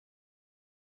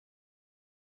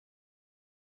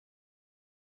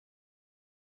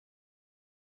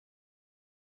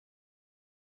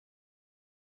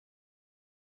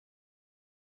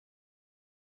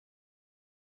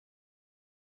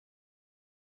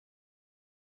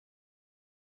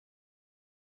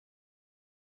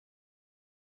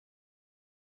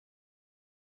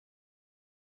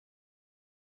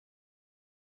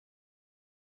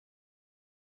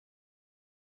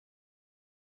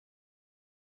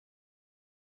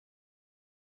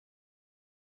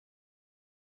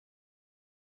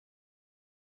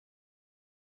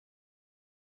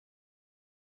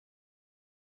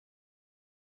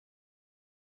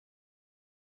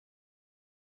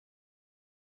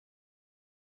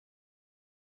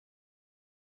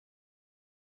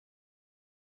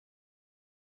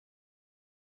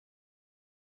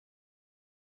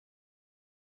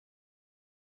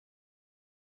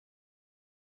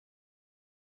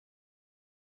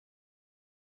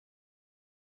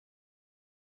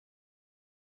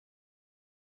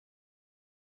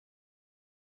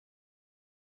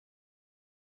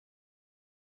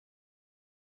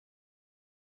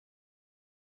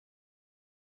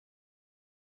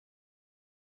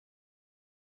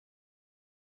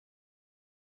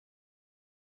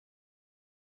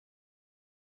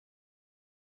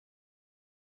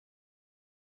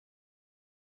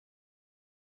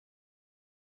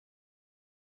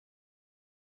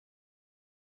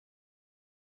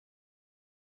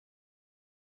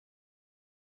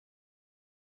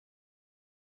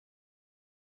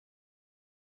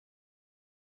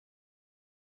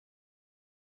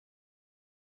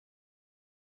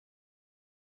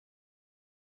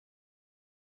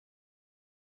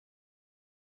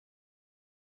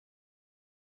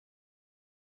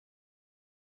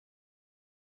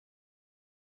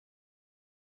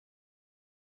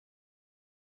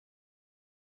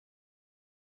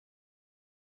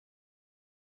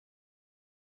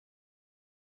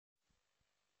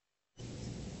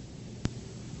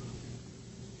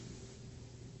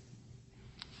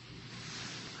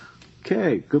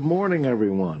Okay, good morning,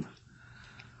 everyone.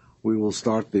 We will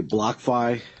start the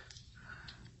BlockFi,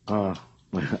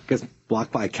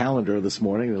 BlockFi calendar this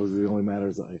morning. Those are the only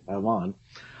matters I have on.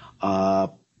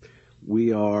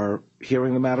 We are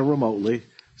hearing the matter remotely,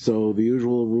 so the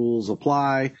usual rules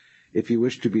apply. If you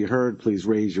wish to be heard, please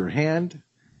raise your hand,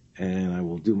 and I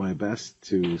will do my best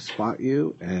to spot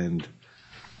you and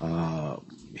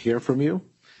hear from you.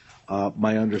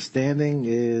 My understanding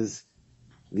is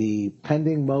the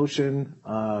pending motion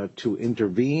to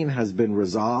intervene has been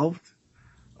resolved.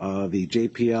 The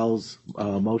JPL's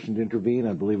motion to intervene,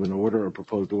 I believe an order, a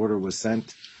proposed order was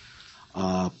sent.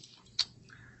 Mr.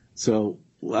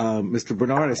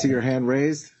 Bernard, I see your hand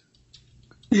raised.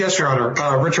 Yes, Your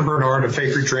Honor. Richard Bernard, a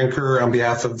Fakery Drinker, on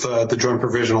behalf of the Joint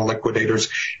Provisional Liquidators.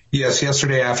 Yes,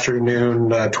 yesterday afternoon,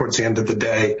 towards the end of the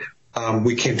day,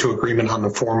 we came to agreement on the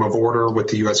form of order with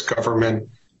the U.S. government.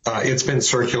 It's been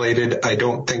circulated. I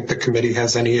don't think the committee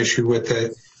has any issue with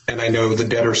it, and I know the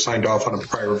debtor signed off on a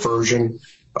prior version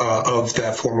of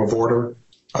that form of order.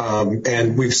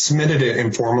 And we've submitted it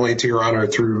informally to Your Honor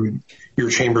through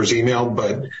your chamber's email,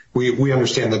 but we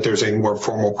understand that there's a more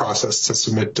formal process to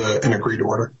submit an agreed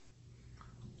order.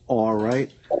 All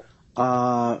right.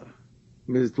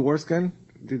 Ms. Dworskin,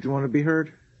 did you want to be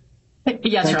heard?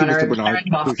 Yes, Your Honor. Mr. Bernard.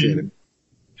 Appreciate it.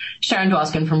 Sharon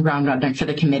Dwoskin from Brown Rudnick for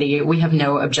the committee. We have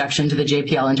no objection to the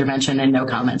JPL intervention and no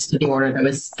comments to the order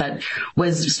that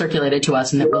was circulated to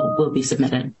us and that will be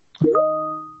submitted.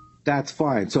 That's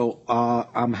fine. So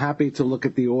I'm happy to look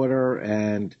at the order,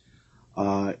 and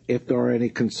if there are any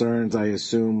concerns, I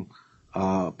assume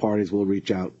parties will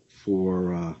reach out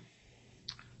for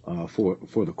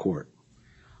the court.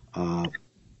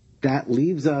 That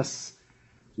leaves us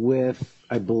with,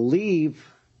 I believe,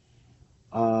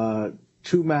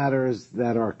 two matters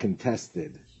that are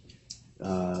contested.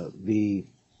 The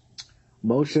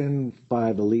motion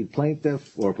by the lead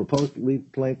plaintiff or proposed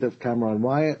lead plaintiff, Cameron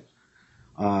Wyatt,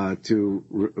 to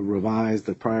revise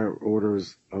the prior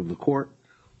orders of the court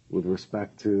with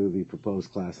respect to the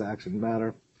proposed class action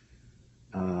matter,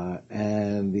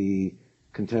 and the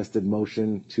contested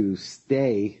motion to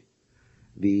stay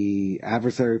the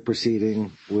adversary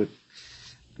proceeding with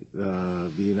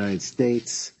the United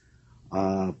States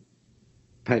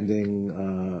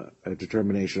pending a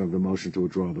determination of the motion to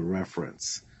withdraw the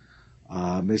reference.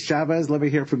 Ms. Chavez, let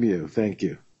me hear from you. Thank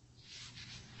you.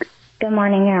 Good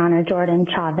morning, Your Honor. Jordan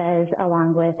Chavez,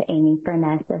 along with Amy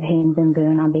Furness of Haynes and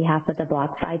Boone on behalf of the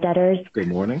BlockFi debtors. Good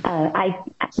morning.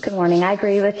 Good morning. I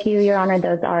agree with you, Your Honor.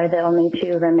 Those are the only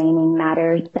two remaining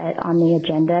matters that on the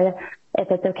agenda. If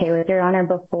it's okay with Your Honor,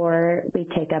 before we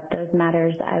take up those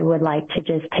matters, I would like to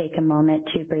just take a moment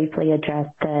to briefly address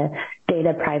the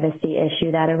data privacy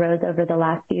issue that arose over the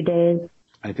last few days.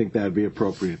 I think that would be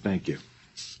appropriate. Thank you.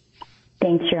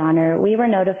 Thanks, Your Honor. We were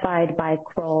notified by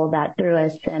Kroll that through a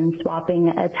SIM swapping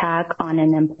attack on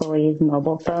an employee's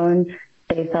mobile phone,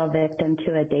 they fell victim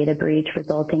to a data breach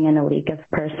resulting in a leak of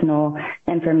personal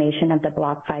information of the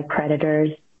BlockFi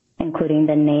creditors, including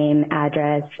the name,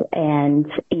 address, and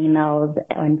emails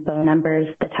and phone numbers,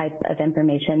 the type of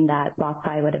information that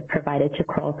BlockFi would have provided to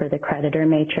Kroll for the creditor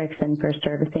matrix and for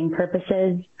servicing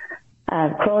purposes.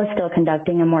 Kroll is still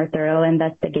conducting a more thorough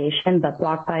investigation, but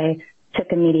BlockFi took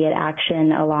immediate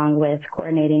action along with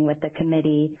coordinating with the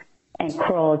committee and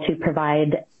Kroll to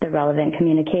provide the relevant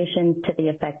communications to the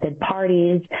affected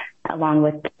parties, along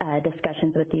with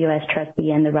discussions with the U.S.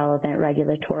 trustee and the relevant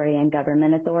regulatory and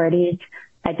government authorities.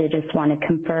 I did just want to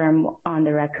confirm on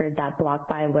the record that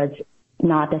BlockFi was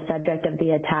not the subject of the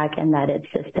attack and that its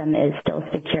system is still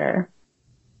secure.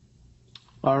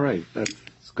 All right. That's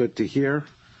good to hear.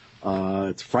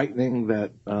 It's frightening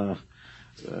that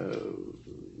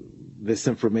this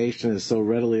information is so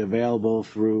readily available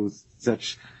through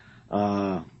such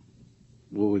what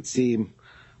would seem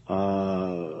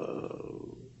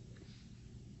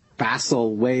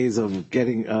facile ways of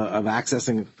getting of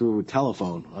accessing through a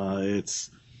telephone.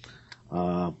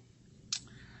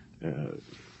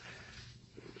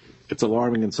 It's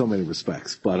alarming in so many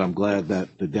respects, but I'm glad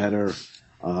that the debtor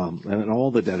and all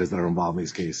the debtors that are involved in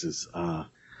these cases are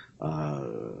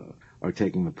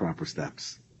taking the proper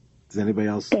steps. Does anybody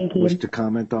else wish to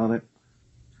comment on it?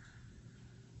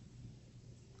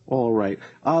 All right.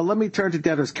 Let me turn to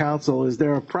debtors' counsel. Is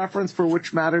there a preference for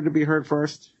which matter to be heard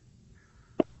first?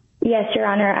 Yes, Your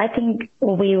Honor. I think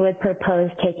we would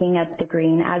propose taking up the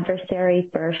green adversary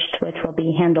first, which will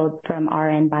be handled from our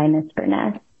end by Ms.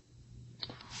 Burnett.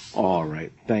 All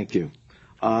right. Thank you.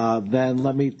 Then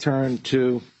let me turn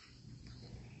to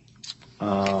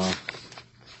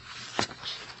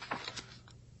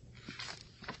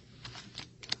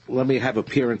let me have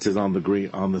appearances on the green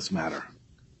on this matter.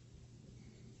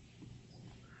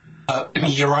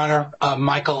 Your Honor,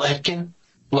 Michael Etkin,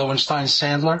 Lowenstein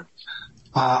Sandler,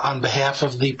 on behalf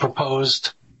of the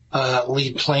proposed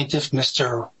lead plaintiff,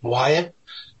 Mr. Wyatt,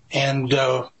 and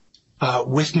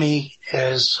with me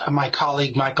is my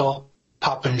colleague, Michael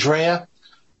Papandrea,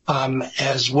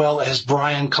 as well as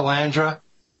Brian Calandra,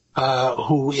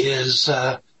 who is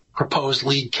proposed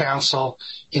lead counsel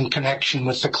in connection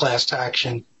with the class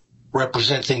action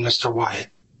representing Mr. Wyatt.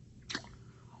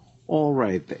 All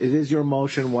right. It is your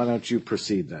motion. Why don't you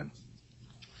proceed then?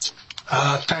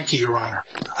 Thank you, Your Honor.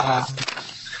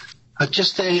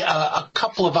 Just a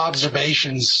couple of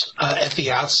observations at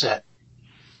the outset.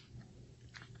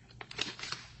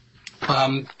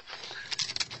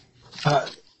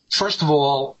 First of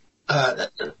all,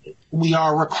 we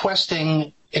are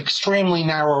requesting extremely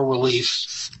narrow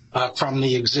relief from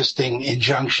the existing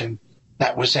injunction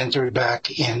that was entered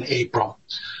back in April.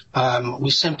 We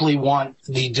simply want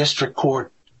the district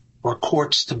court or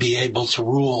courts to be able to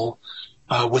rule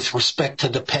with respect to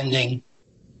the pending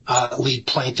lead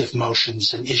plaintiff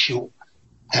motions and issue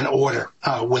an order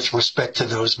with respect to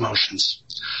those motions.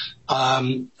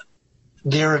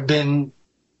 There have been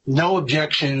no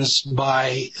objections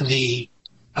by the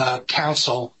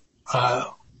counsel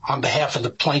on behalf of the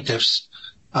plaintiffs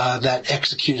that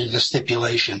executed the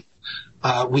stipulation.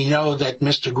 We know that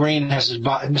Mr.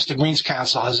 Green's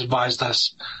counsel has advised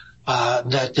us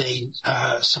that they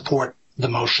support the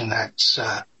motion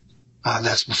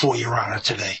that's before Your Honor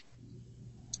today.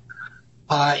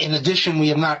 In addition, we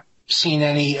have not seen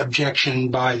any objection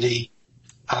by the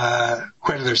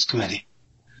creditors committee.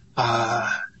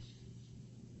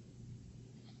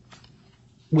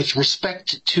 With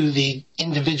respect to the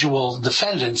individual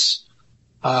defendants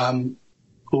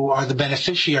who are the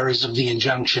beneficiaries of the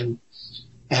injunction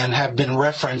and have been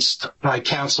referenced by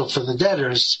counsel for the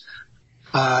debtors,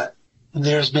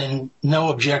 there's been no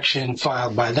objection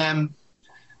filed by them.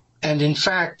 And in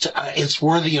fact, it's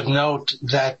worthy of note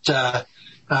that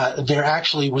there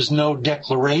actually was no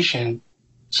declaration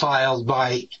filed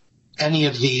by any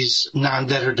of these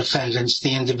non-debtor defendants,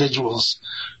 the individuals,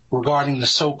 regarding the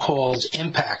so-called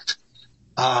impact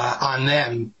on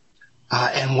them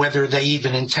and whether they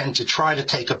even intend to try to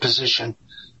take a position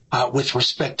with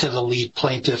respect to the lead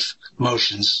plaintiff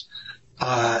motions.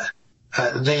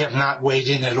 They have not weighed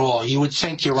in at all. You would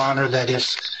think, Your Honor, that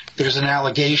if there's an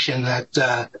allegation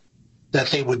that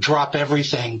they would drop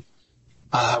everything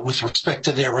with respect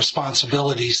to their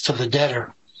responsibilities to the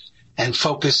debtor and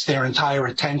focus their entire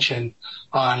attention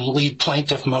on lead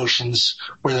plaintiff motions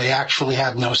where they actually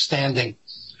have no standing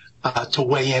to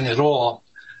weigh in at all,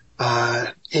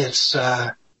 it's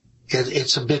a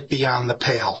bit beyond the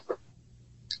pale.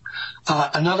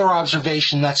 Another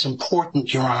observation that's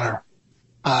important, Your Honor,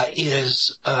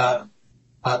 is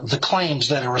the claims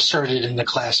that are asserted in the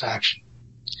class action.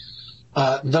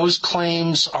 Those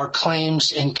claims are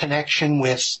claims in connection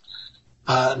with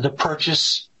the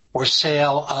purchase or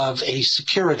sale of a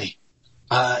security.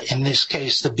 In this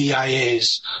case, the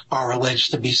BIAs are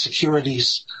alleged to be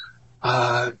securities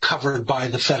covered by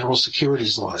the federal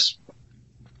securities laws.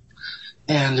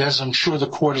 And as I'm sure the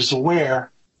court is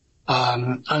aware,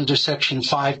 under Section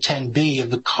 510B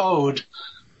of the Code,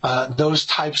 those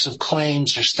types of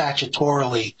claims are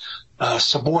statutorily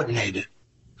subordinated.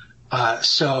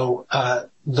 So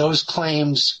those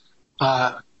claims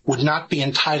would not be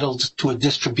entitled to a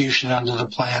distribution under the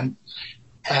plan,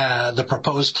 the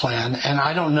proposed plan. And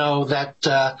I don't know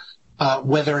that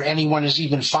whether anyone has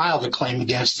even filed a claim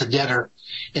against the debtor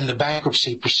in the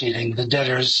bankruptcy proceeding. The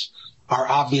debtors are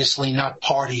obviously not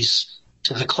parties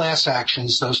to the class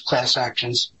actions. Those class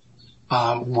actions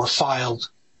were filed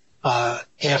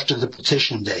after the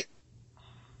petition date.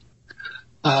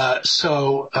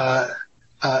 So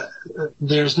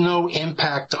there's no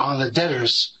impact on the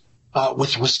debtors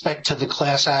with respect to the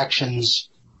class actions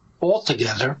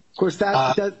altogether. Of course,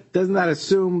 doesn't that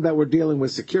assume that we're dealing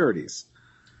with securities?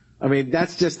 I mean,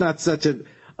 that's just not such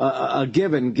a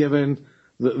given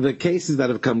the cases that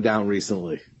have come down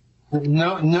recently.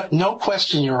 No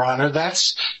question, Your Honor.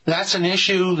 That's an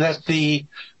issue that the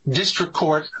district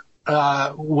court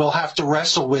will have to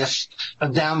wrestle with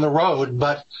down the road.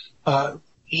 But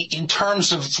in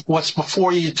terms of what's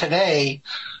before you today,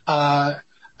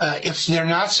 if they're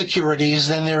not securities,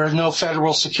 then there are no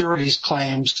federal securities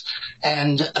claims,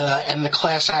 and the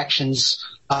class actions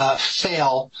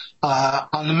fail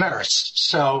on the merits.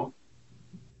 So,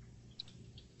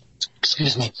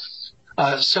 excuse me.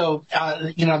 So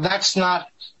that's not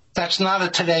a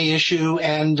today issue,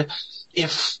 and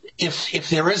if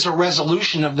there is a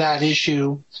resolution of that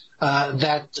issue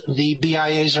that the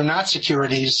BIAs are not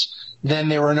securities, then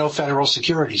there are no federal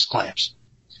securities claims.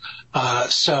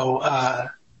 That's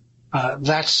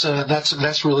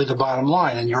really the bottom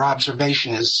line, and your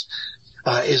observation is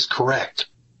correct.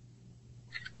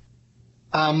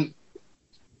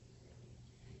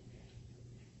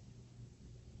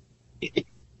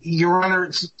 Your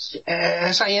Honor,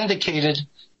 as I indicated,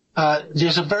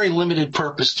 there's a very limited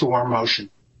purpose to our motion.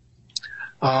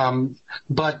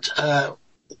 But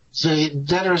the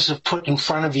debtors have put in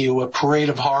front of you a parade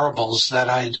of horribles that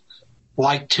I'd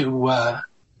like to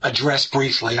address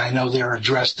briefly. I know they're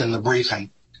addressed in the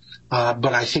briefing,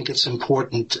 but I think it's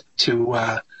important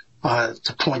to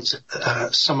point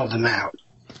some of them out.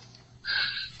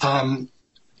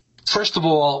 First of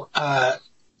all,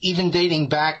 even dating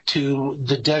back to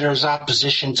the debtors'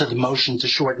 opposition to the motion to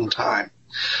shorten time,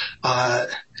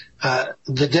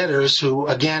 the debtors, who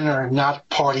again are not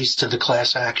parties to the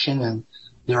class action, and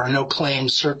there are no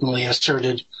claims certainly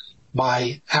asserted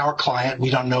by our client.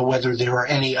 We don't know whether there are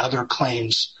any other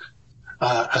claims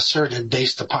asserted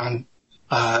based upon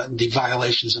the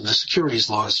violations of the securities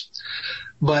laws.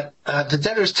 But the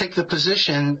debtors take the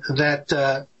position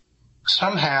that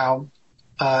somehow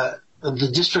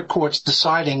the district court's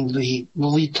deciding the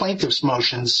lead plaintiff's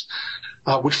motions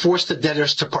would force the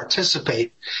debtors to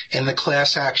participate in the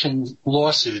class action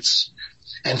lawsuits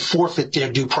and forfeit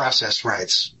their due process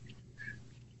rights.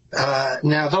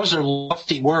 Now, those are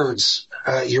lofty words,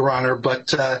 Your Honor,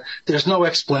 but there's no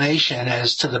explanation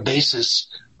as to the basis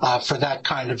for that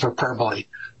kind of hyperbole.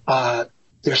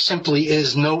 There simply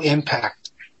is no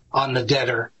impact on the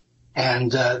debtor,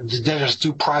 and the debtor's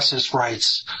due process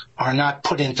rights are not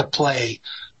put into play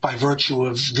by virtue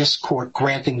of this court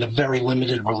granting the very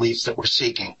limited relief that we're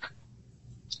seeking.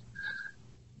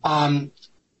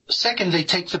 Second, they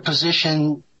take the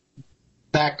position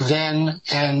back then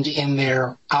and in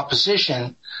their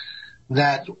opposition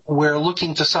that we're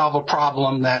looking to solve a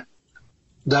problem that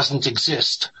doesn't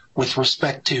exist with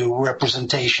respect to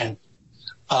representation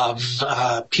of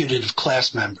putative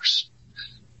class members.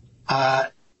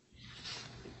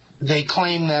 They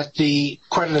claim that the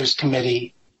creditors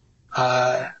committee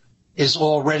is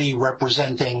already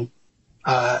representing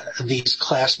these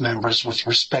class members with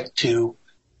respect to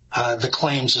the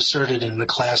claims asserted in the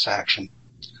class action.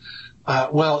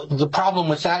 Well, the problem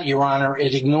with that, Your Honor,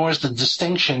 it ignores the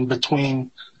distinction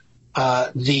between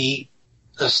the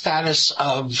status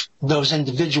of those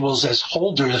individuals as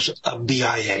holders of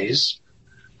BIAs,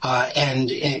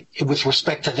 and with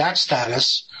respect to that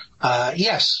status,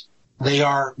 yes, they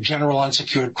are general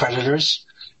unsecured creditors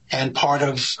and part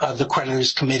of the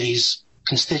creditors committee's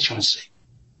constituency.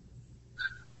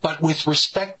 But with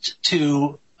respect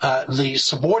to the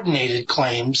subordinated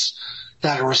claims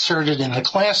that are asserted in the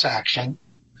class action,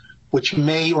 which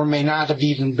may or may not have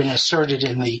even been asserted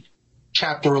in the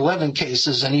Chapter 11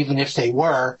 cases, and even if they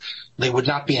were, they would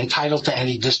not be entitled to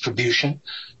any distribution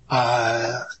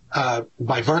by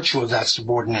virtue of that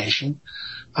subordination.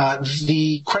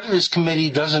 The creditors committee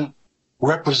doesn't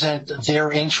represent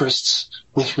their interests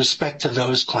with respect to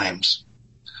those claims.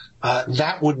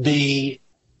 That would be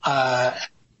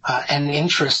an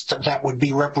interest that would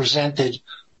be represented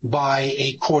by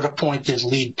a court-appointed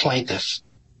lead plaintiff.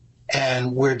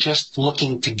 And we're just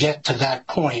looking to get to that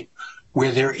point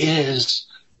where there is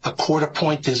a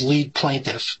court-appointed lead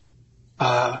plaintiff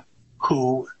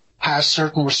who has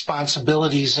certain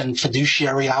responsibilities and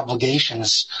fiduciary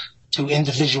obligations to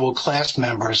individual class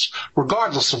members,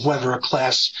 regardless of whether a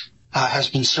class has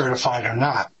been certified or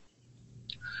not,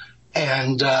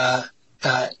 and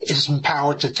is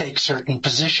empowered to take certain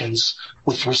positions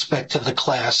with respect to the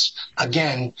class,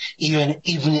 again, even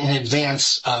in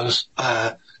advance of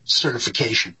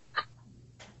certification.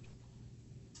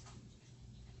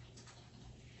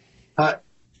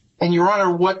 And Your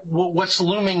Honor, what's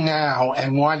looming now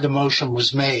and why the motion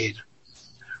was made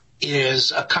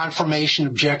is a confirmation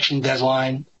objection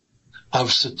deadline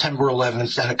of September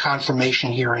 11th and a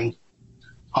confirmation hearing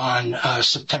on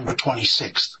September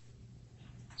 26th.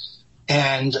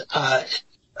 And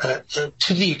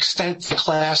to the extent the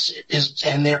class is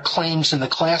and their claims in the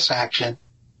class action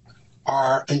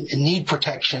are need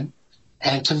protection,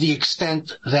 and to the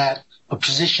extent that a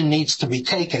position needs to be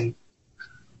taken,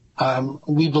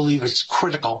 we believe it's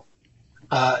critical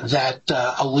that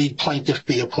a lead plaintiff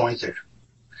be appointed.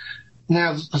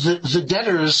 Now, the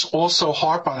debtors also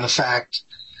harp on the fact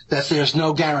that there's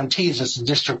no guarantee that the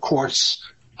district courts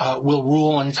will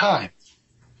rule in time.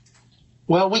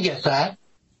 Well, we get that.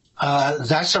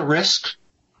 That's a risk.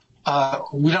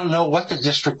 We don't know what the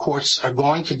district courts are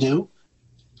going to do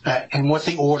and what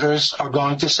the orders are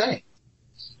going to say,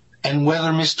 and whether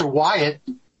Mr. Wyatt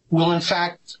will in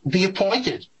fact be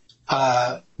appointed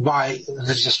by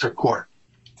the district court.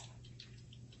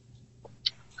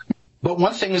 But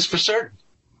one thing is for certain.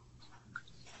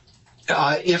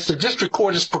 If the district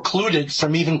court is precluded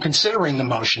from even considering the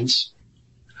motions,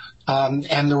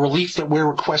 and the relief that we're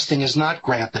requesting is not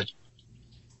granted,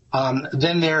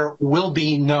 then there will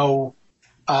be no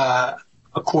a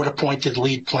court-appointed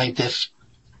lead plaintiff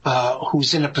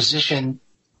who's in a position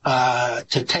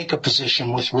to take a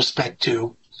position with respect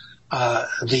to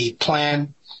the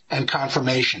plan and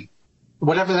confirmation,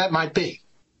 whatever that might be.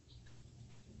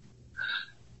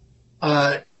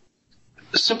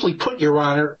 Simply put, Your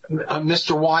Honor,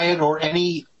 Mr. Wyatt or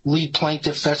any lead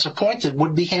plaintiff that's appointed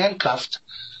would be handcuffed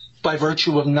by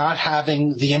virtue of not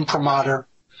having the imprimatur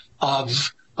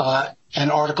of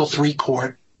an Article III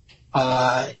court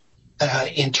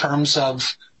in terms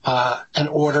of an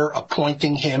order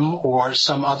appointing him or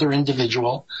some other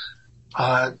individual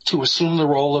to assume the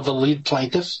role of a lead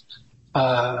plaintiff,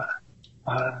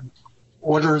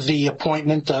 order the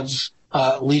appointment of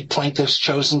lead plaintiff's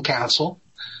chosen counsel,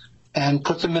 and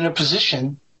put them in a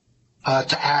position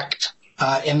to act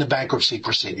in the bankruptcy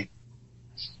proceeding.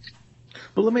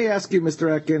 But let me ask you,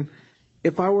 Mr. Etkin,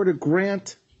 if I were to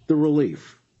grant the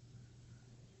relief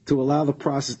to allow the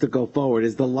process to go forward,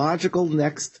 is the logical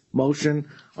next motion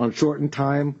on shortened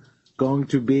time going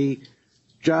to be,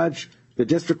 Judge, the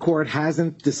district court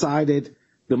hasn't decided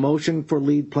the motion for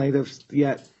lead plaintiffs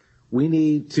yet. We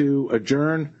need to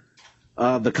adjourn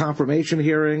the confirmation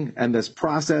hearing and this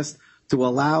process to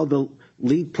allow the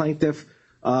lead plaintiff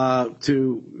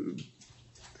to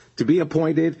be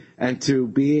appointed and to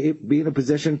be in a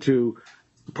position to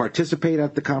participate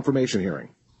at the confirmation hearing.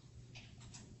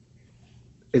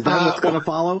 Is that what's going to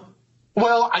follow?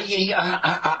 Well,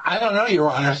 I don't know, Your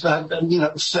Honor.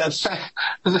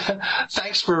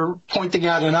 Thanks for pointing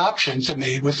out an option to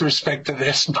me with respect to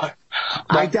this. But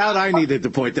I doubt I needed to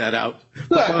point that out.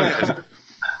 But go ahead.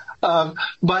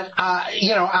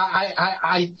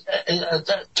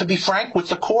 To be frank with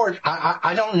the court,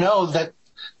 I don't know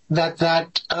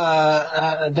that's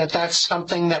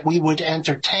something that we would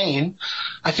entertain.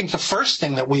 I think the first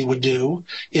thing that we would do,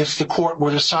 if the court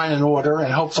were to sign an order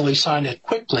and hopefully sign it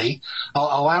quickly,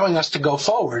 allowing us to go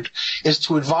forward, is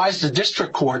to advise the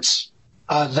district courts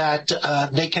that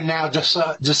they can now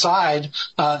decide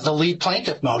the lead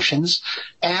plaintiff motions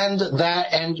and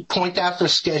point out their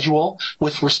schedule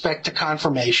with respect to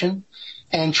confirmation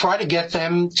and try to get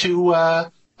them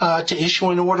to issue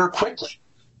an order quickly.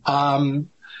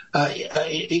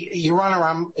 Your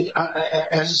Honor,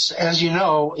 as you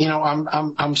know,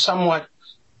 I'm somewhat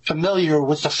familiar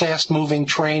with the fast-moving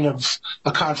train of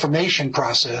a confirmation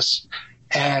process,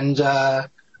 and the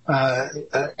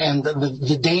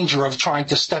danger of trying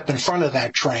to step in front of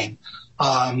that train.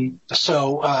 I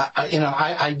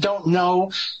don't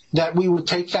know that we would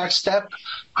take that step.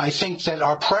 I think that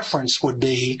our preference would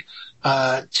be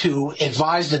to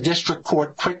advise the district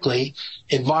court quickly,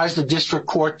 advise the district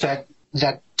court that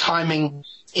timing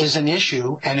is an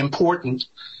issue and important,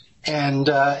 and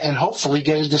hopefully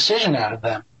get a decision out of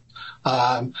them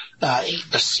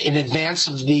in advance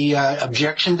of the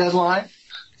objection deadline,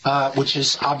 which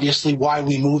is obviously why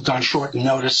we moved on short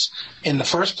notice in the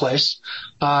first place,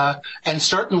 and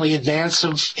certainly in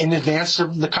advance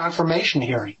of the confirmation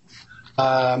hearing.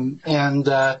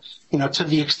 To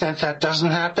the extent that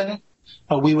doesn't happen,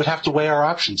 we would have to weigh our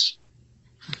options.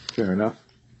 Fair enough.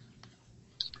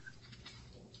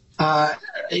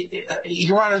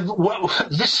 Your Honor,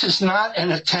 this is not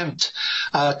an attempt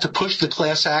to push the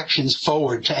class actions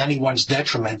forward to anyone's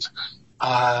detriment.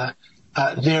 There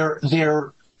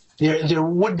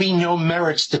would be no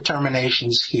merits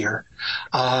determinations here.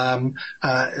 The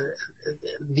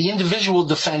individual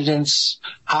defendants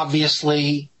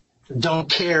obviously don't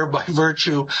care by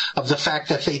virtue of the fact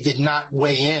that they did not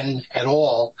weigh in at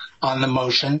all on the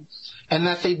motion, and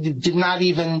that they did not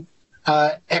even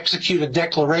execute a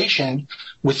declaration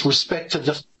with respect to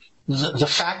the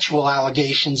factual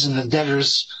allegations in the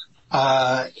debtor's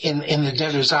in the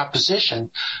debtor's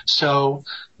opposition. So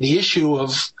the issue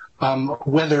of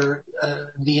whether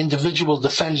the individual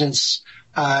defendant's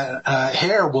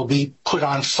hair will be put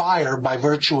on fire by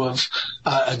virtue of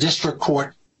a district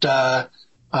court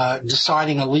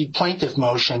deciding a lead plaintiff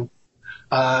motion,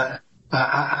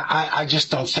 I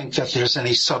just don't think that there's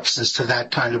any substance to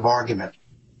that kind of argument.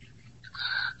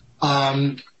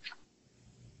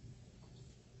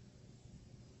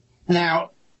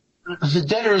 Now, the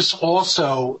debtors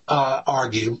also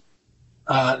argue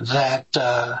that,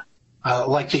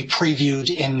 like they previewed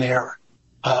in their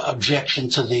objection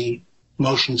to the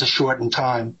motion to shorten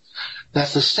time, that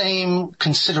the same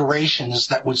considerations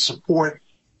that would support,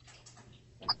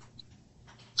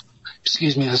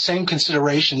 the same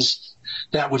considerations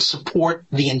that would support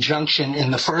the injunction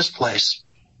in the first place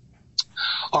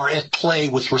are at play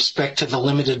with respect to the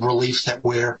limited relief that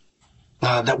we're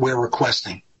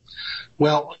requesting.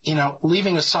 Well,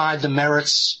 leaving aside the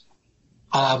merits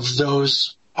of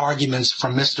those arguments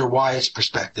from Mr. Wyatt's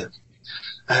perspective,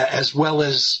 as well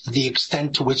as the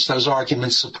extent to which those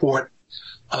arguments support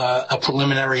a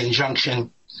preliminary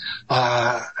injunction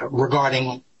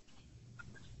regarding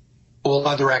all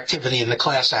other activity in the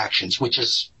class actions, which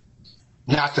is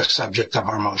not the subject of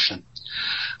our motion.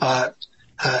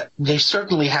 They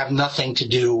certainly have nothing to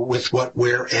do with what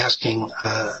we're asking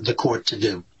the court to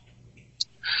do.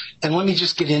 And let me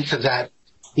just get into that,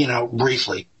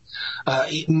 briefly.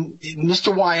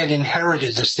 Mr. Wyatt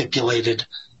inherited the stipulated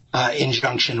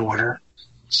injunction order.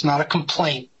 It's not a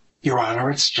complaint, Your Honor.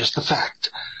 It's just a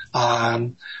fact.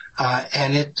 And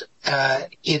it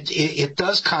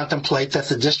does contemplate that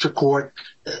the district court,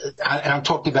 and I'm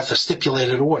talking about the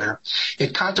stipulated order,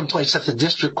 it contemplates that the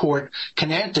district court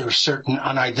can enter certain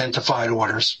unidentified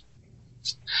orders,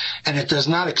 and it does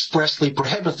not expressly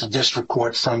prohibit the district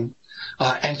court from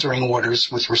entering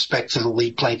orders with respect to the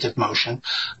lead plaintiff motion.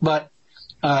 But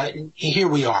here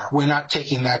we are. We're not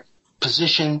taking that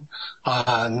position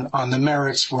on the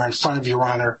merits. We're in front of Your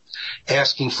Honor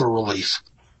asking for relief.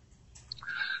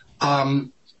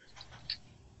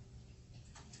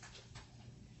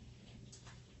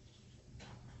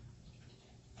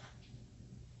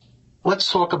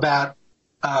 Let's talk about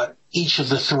each of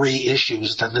the three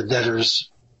issues that the debtors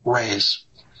raise.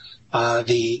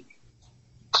 The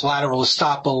collateral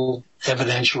estoppel,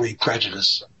 evidentiary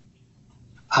prejudice.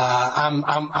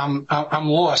 I'm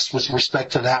lost with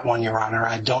respect to that one, Your Honor.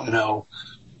 I don't know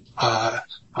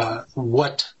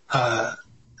what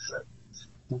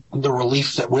the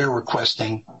relief that we're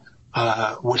requesting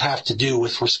would have to do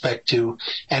with respect to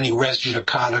any res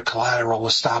judicata, collateral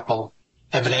estoppel,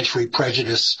 evidentiary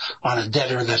prejudice on a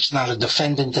debtor that's not a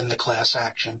defendant in the class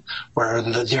action, where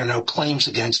there are no claims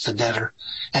against the debtor.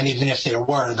 And even if there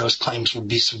were, those claims would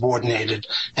be subordinated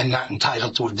and not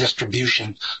entitled to a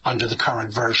distribution under the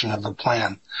current version of the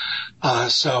plan.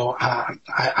 So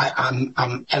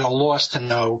I'm at a loss to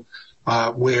know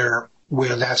where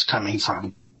that's coming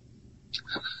from.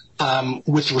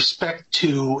 With respect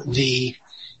to the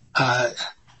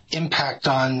impact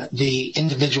on the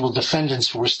individual defendants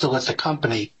who are still at the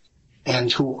company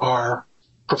and who are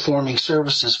performing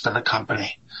services for the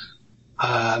company.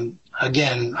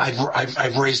 Again,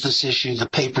 I've raised this issue. The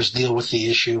papers deal with the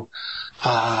issue.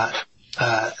 The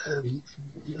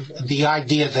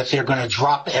idea that they're going to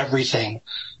drop everything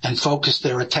and focus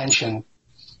their attention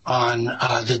on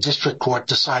the district court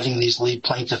deciding these lead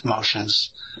plaintiff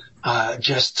motions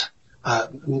just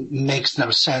makes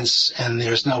no sense, and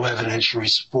there's no evidentiary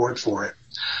support for it.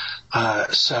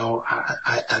 So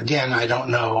I don't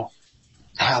know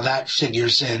how that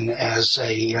figures in as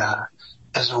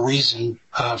a reason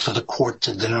for the court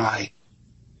to deny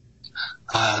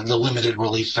the limited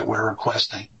relief that we're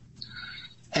requesting.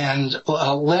 And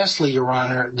lastly, Your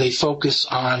Honor, they focus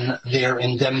on their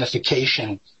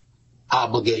indemnification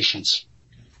obligations.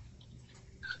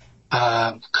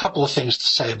 A couple of things to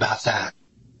say about that.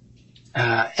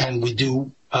 And we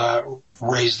do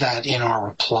raise that in our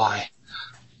reply.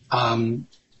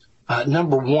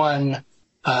 Number one,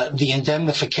 the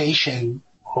indemnification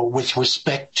with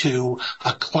respect to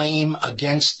a claim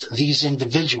against these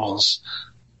individuals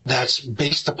that's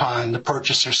based upon the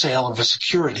purchase or sale of a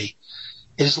security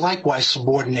is likewise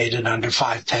subordinated under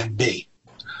 510B.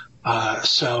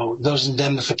 So those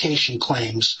indemnification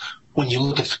claims, when you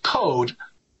look at the code,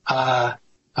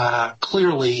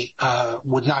 clearly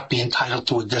would not be entitled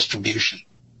to a distribution.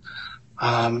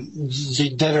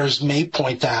 The debtors may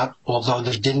point out, although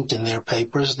they didn't in their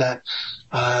papers, that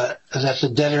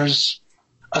the debtors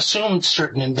assumed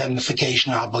certain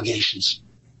indemnification obligations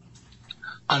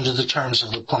under the terms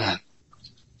of the plan.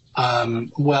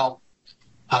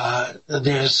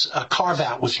 There's a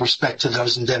carve-out with respect to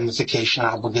those indemnification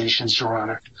obligations, Your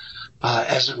Honor,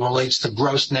 as it relates to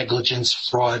gross negligence,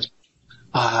 fraud,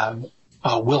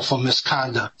 willful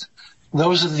misconduct.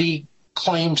 Those are the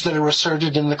claims that are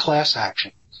asserted in the class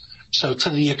action. So to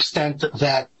the extent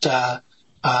that the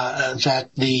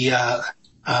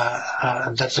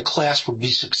class would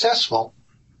be successful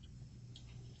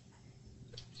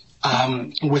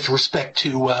with respect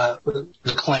to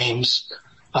the claims,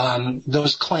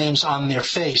 those claims on their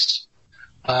face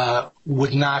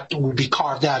would be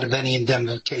carved out of any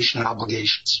indemnification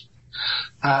obligations.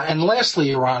 And lastly,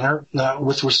 Your Honor,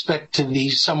 with respect to the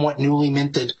somewhat newly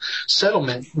minted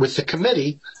settlement with the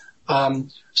committee,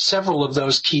 several of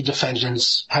those key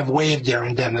defendants have waived their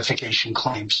indemnification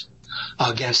claims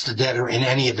against the debtor in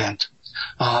any event.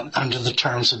 under the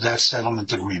terms of that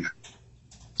settlement agreement.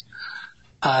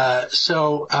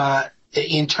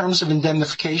 In terms of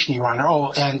indemnification, Your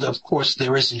Honor, and of course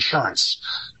there is insurance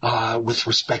with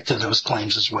respect to those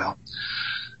claims as well.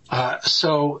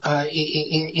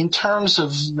 In terms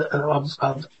of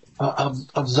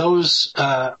those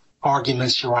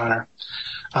arguments, Your Honor,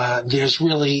 there's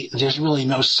really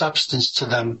no substance to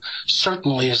them,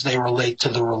 certainly as they relate to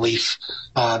the relief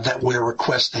that we're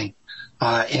requesting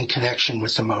in connection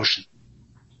with the motion.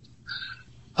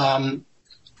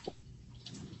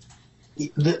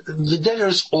 The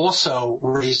debtors also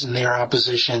raise in their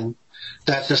opposition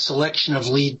that the selection of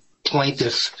lead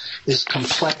plaintiff is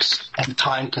complex and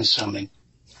time-consuming.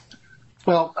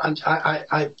 Well,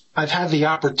 I've had the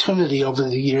opportunity over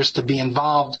the years to be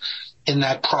involved in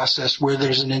that process where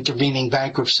there's an intervening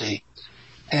bankruptcy,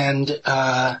 and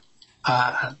I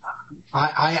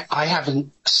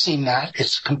haven't seen that.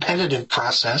 It's a competitive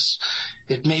process.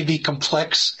 It may be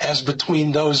complex as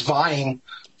between those vying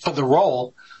for the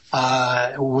role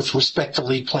with respect to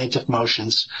lead plaintiff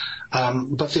motions,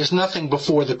 but there's nothing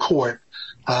before the court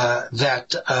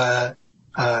that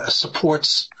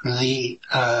supports the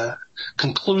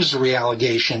conclusory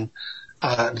allegation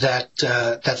that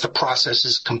the process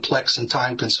is complex and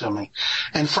time-consuming.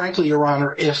 And frankly, Your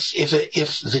Honor, if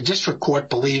the district court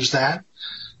believes that,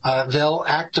 they'll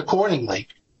act accordingly.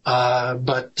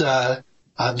 But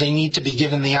they need to be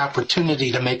given the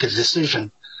opportunity to make a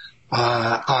decision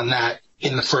on that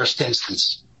in the first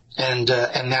instance, and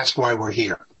that's why we're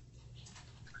here.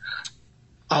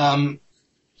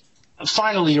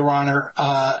 Finally, Your Honor,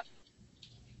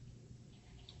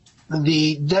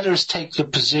 the debtors take the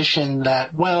position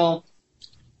that, well,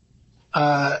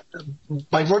 by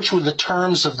virtue of the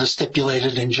terms of the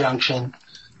stipulated injunction,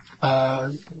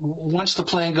 once the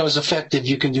plan goes effective,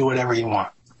 you can do whatever you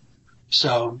want.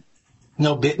 So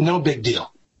no big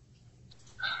deal.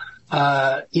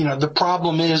 The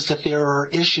problem is that there are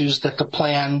issues that the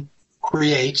plan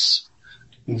creates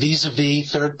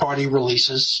vis-a-vis third-party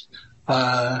releases,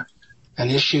 an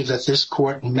issue that this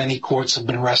court and many courts have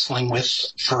been wrestling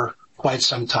with for quite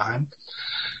some time.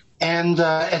 And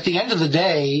at the end of the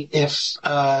day, if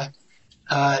the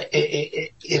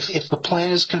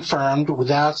plan is confirmed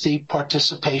without the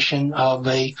participation of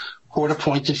a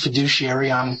court-appointed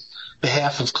fiduciary on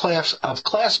behalf of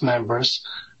class members,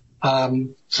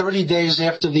 30 days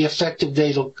after the effective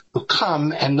date will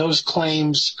come, and those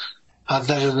claims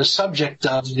that are the subject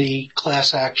of the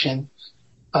class action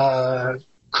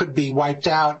could be wiped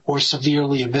out or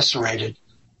severely eviscerated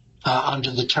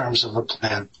under the terms of the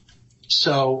plan.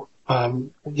 So,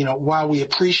 while we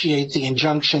appreciate the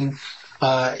injunction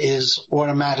is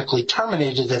automatically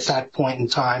terminated at that point in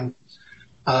time,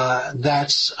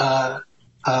 that's going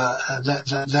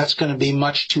to be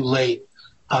much too late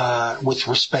with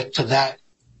respect to that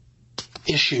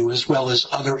issue, as well as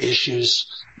other issues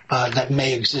that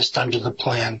may exist under the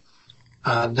plan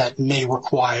that may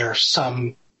require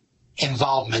some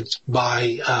involvement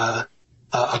by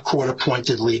a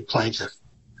court-appointed lead plaintiff.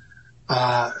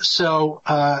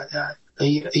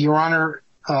 Your Honor,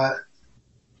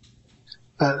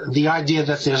 the idea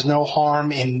that there's no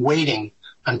harm in waiting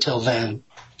until then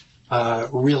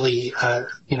really,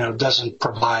 doesn't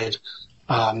provide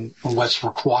what's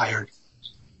required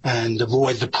and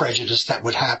avoid the prejudice that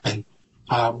would happen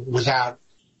without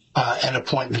an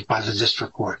appointment by the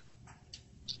district court.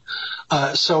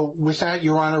 So with that,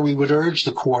 Your Honor, we would urge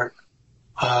the court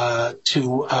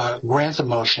to grant the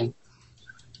motion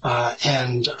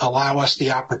and allow us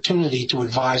the opportunity to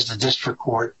advise the district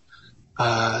court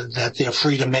that they're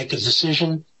free to make a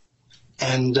decision,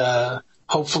 and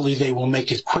hopefully they will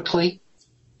make it quickly,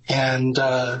 and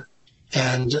whoever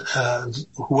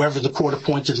the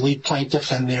court-appointed lead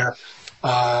plaintiff and their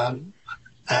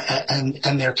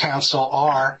counsel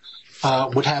are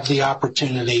would have the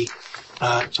opportunity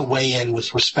to weigh in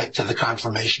with respect to the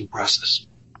confirmation process.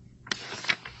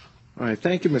 All right.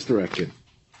 Thank you, Mr. Etkin.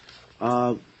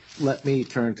 Let me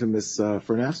turn to Ms.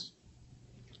 Furness.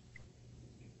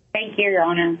 Thank you, Your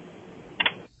Honor.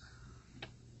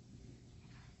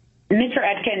 Mr.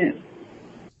 Etkin,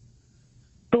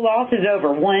 gloss is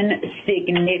over one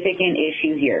significant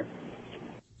issue here.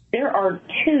 There are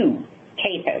two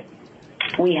cases.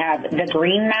 We have the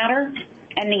Green matter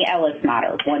and the Ellis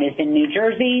matter. One is in New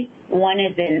Jersey, one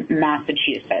is in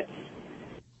Massachusetts.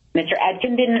 Mr.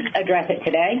 Etkin didn't address it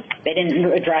today. They didn't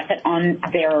address it on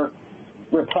their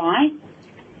reply.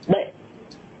 But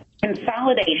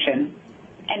consolidation,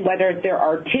 and whether there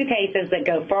are two cases that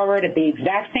go forward at the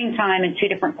exact same time in two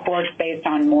different courts based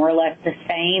on more or less the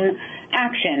same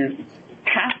actions,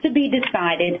 has to be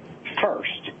decided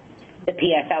first. The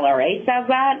PSLRA says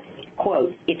that,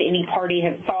 quote, if any party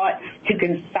has sought to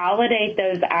consolidate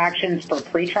those actions for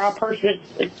pretrial purposes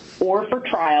or for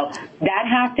trial, that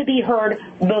has to be heard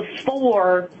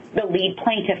before the lead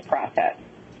plaintiff process.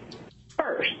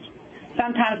 First,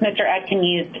 sometimes Mr. Etkin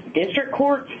used district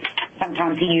court,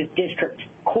 sometimes he used district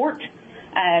court.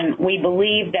 We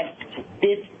believe that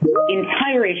this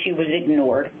entire issue was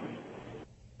ignored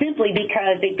simply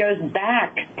because it goes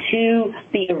back to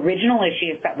the original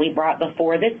issues that we brought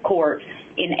before this court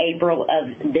in April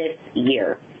of this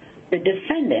year. The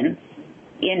defendants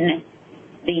in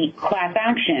the class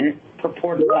action,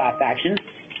 purported class action,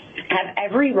 have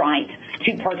every right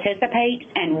to participate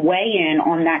and weigh in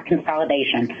on that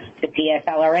consolidation. The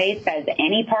PSLRA says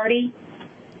any party,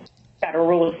 Federal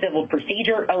Rule of Civil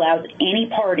Procedure allows any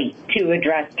party to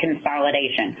address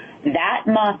consolidation. That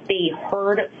must be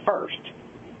heard first.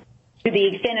 To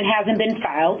the extent it hasn't been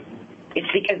filed, it's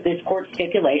because this court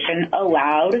stipulation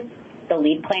allowed the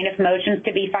lead plaintiff motions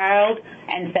to be filed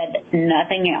and said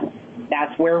nothing else.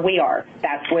 That's where we are.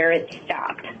 That's where it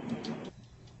stopped.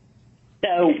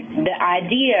 So the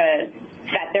idea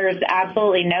that there's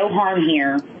absolutely no harm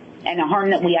here and the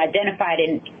harm that we identified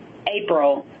in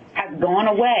April has gone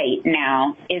away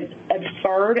now is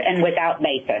absurd and without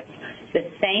basis. The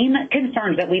same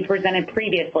concerns that we presented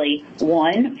previously,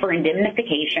 one, for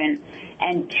indemnification,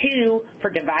 and two, for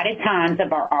divided times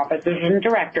of our officers and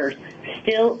directors,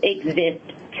 still exist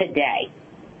today.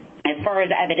 As far as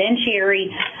evidentiary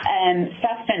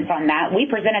substance on that, we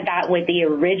presented that with the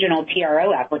original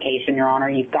TRO application, Your Honor.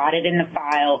 You've got it in the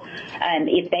file.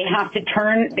 If they have to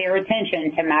turn their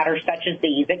attention to matters such as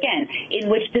these, again, in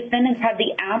which defendants have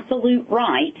the absolute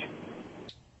right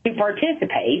to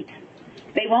participate,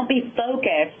 they won't be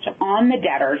focused on the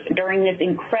debtors during this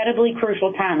incredibly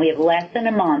crucial time. We have less than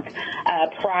a month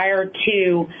prior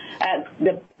to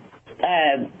the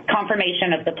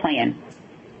confirmation of the plan.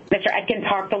 Mr. Etkin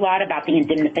talked a lot about the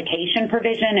indemnification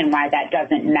provision and why that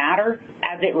doesn't matter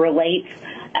as it relates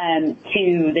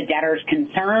to the debtor's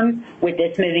concern with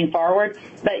this moving forward.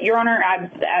 But, Your Honor,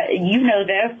 you know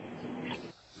this.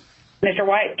 Mr.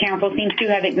 Wyatt's counsel seems to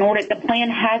have ignored it. The plan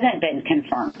hasn't been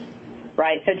confirmed.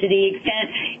 Right. So to the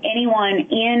extent anyone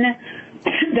in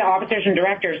the officers and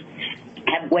directors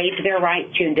have waived their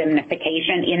right to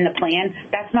indemnification in the plan,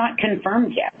 that's not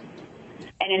confirmed yet.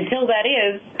 And until that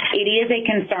is, it is a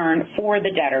concern for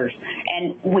the debtors.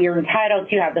 And we are entitled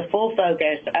to have the full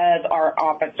focus of our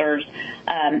officers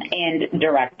and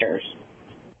directors.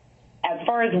 As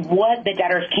far as what the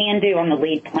debtors can do on the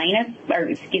lead plaintiff, or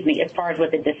excuse me, as far as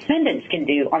what the defendants can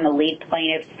do on the lead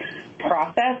plaintiff's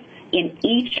process, in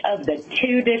each of the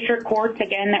two district courts,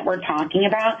 again, that we're talking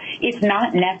about, it's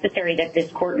not necessary that this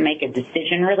court make a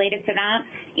decision related to that.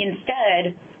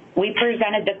 Instead, we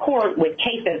presented the court with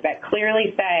cases that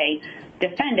clearly say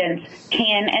defendants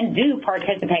can and do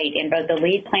participate in both the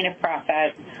lead plaintiff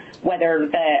process, whether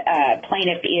the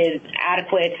plaintiff is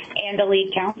adequate, and the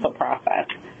lead counsel process.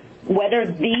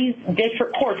 Whether these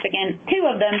district courts, again, two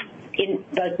of them, in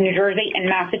both New Jersey and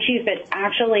Massachusetts,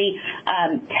 actually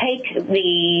take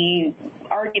the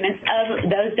arguments of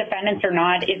those defendants or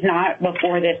not is not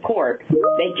before this court.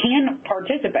 They can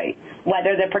participate.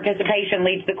 Whether the participation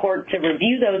leads the court to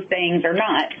review those things or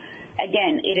not,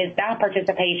 again, it is that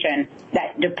participation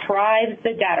that deprives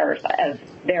the debtors of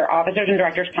their officers and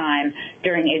directors' time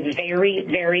during a very,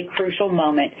 very crucial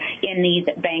moment in these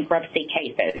bankruptcy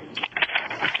cases.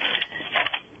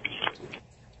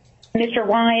 Mr.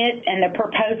 Wyatt and the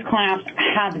proposed class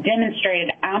have demonstrated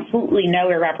absolutely no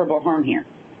irreparable harm here.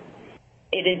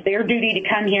 It is their duty to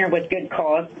come here with good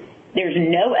cause. There's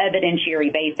no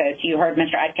evidentiary basis. You heard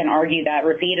Mr. Etkin argue that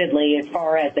repeatedly as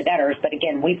far as the debtors, but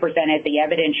again, we presented the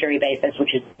evidentiary basis,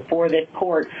 which is before this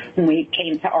court, when we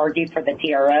came to argue for the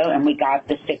TRO, and we got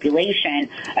the stipulation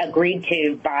agreed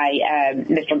to by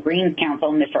Mr. Green's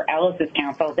counsel and Mr. Ellis's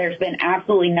counsel. There's been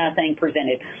absolutely nothing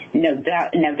presented, no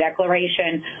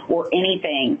declaration or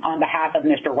anything on behalf of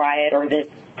Mr. Wyatt or this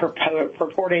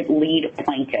purported lead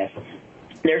plaintiff.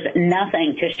 There's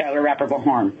nothing to show irreparable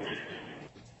harm.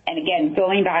 And again,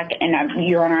 going back, and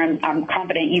Your Honor, I'm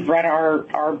confident you've read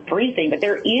our briefing, but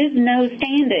there is no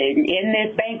standing in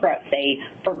this bankruptcy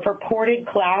for purported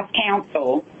class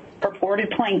counsel,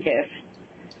 purported plaintiffs,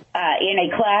 in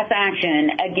a class action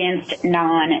against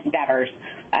non-debtors.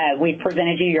 We've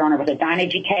presented you, Your Honor, with a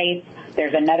Dynegy case.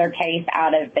 There's another case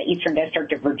out of the Eastern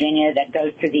District of Virginia that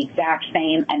goes through the exact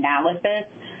same analysis.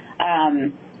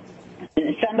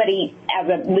 somebody as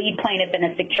a lead plaintiff in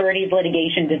a securities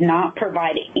litigation does not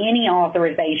provide any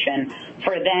authorization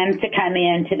for them to come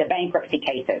into the bankruptcy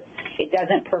cases. It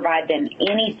doesn't provide them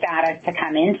any status to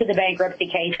come into the bankruptcy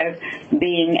cases.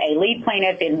 Being a lead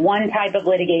plaintiff in one type of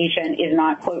litigation is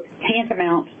not, quote,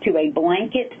 tantamount to a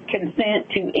blanket consent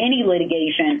to any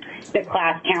litigation the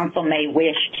class counsel may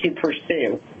wish to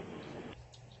pursue.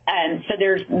 So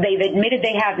they've admitted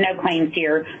they have no claims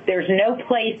here. There's no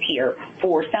place here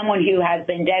for someone who has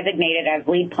been designated as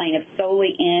lead plaintiff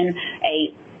solely in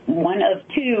one of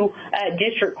two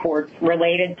district courts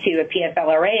related to a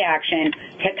PSLRA action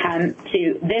to come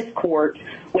to this court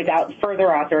without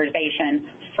further authorization,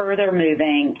 further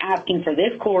moving, asking for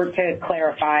this court to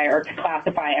clarify or to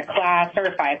classify a class,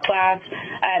 certify a class.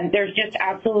 There's just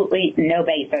absolutely no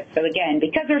basis. So again,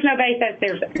 because there's no basis,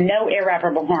 there's no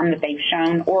irreparable harm that they've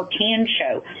shown or can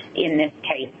show in this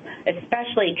case,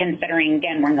 especially considering,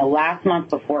 again, we're in the last month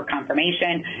before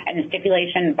confirmation, and the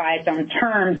stipulation by its own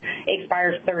terms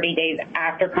expires 30 days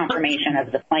after confirmation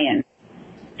of the plan.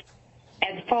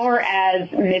 As far as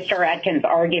Mr. Atkins'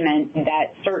 argument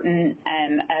that certain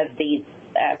of these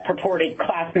purported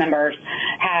class members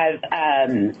have,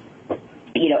 a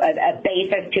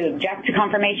basis to object to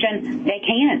confirmation, they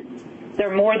can.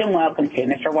 They're more than welcome to.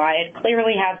 Mr. Wyatt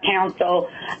clearly has counsel,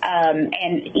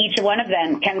 and each one of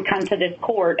them can come to this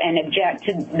court and object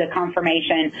to the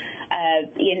confirmation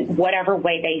in whatever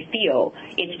way they feel.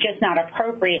 It's just not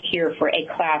appropriate here for a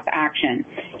class action.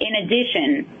 In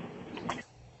addition,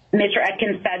 Mr.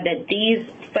 Atkins said that these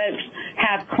folks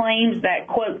have claims that,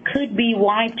 quote, could be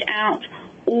wiped out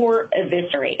or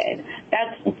eviscerated.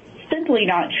 That's simply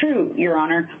not true, Your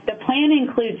Honor. The plan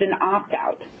includes an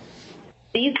opt-out.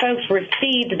 These folks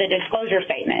received the disclosure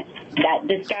statement that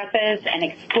discusses and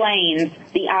explains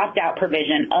the opt-out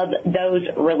provision of those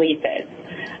releases.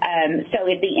 So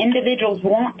if the individuals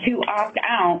want to opt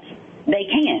out, they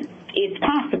can. It's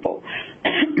possible.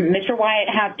 Mr. Wyatt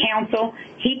has counsel.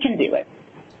 He can do it.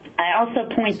 I also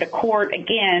point the court,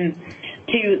 again,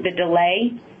 to the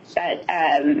delay that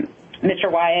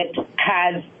Mr. Wyatt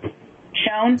has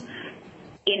shown.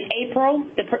 In April,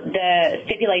 the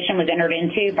stipulation was entered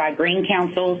into by Green's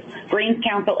counsel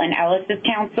and Ellis's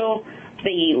counsel.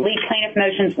 The lead plaintiff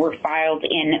motions were filed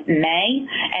in May,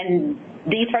 and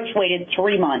these folks waited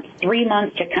 3 months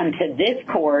to come to this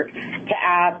court to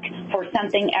ask for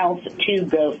something else to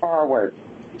go forward.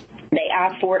 They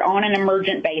asked for it on an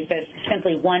emergent basis,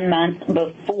 simply 1 month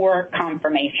before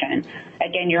confirmation.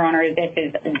 Again, Your Honor, this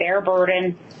is their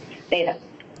burden. They've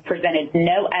presented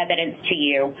no evidence to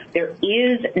you. There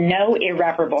is no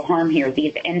irreparable harm here.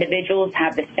 These individuals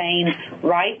have the same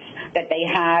rights that they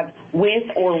have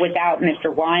with or without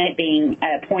Mr. Wyatt being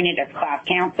appointed as class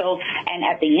counsel. And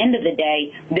at the end of the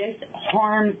day, this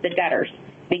harms the debtors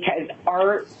because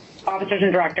our officers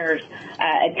and directors'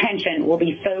 attention will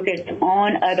be focused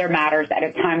on other matters at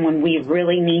a time when we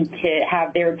really need to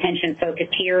have their attention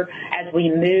focused here as we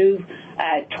move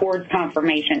towards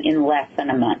confirmation in less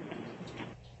than a month.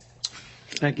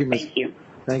 Thank you, Ms. Thank you.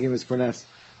 Thank you, Ms. Furness.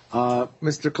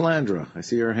 Mr. Calandra, I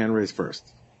see your hand raised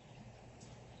first.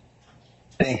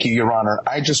 Thank you, Your Honor.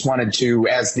 I just wanted to,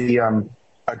 as the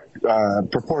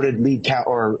purported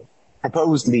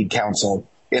proposed lead counsel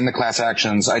in the class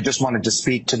actions, I just wanted to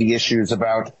speak to the issues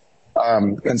about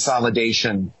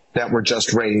consolidation that were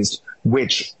just raised,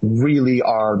 which really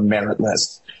are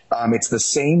meritless. It's the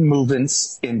same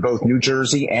movements in both New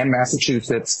Jersey and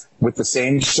Massachusetts with the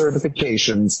same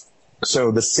certifications.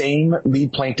 So the same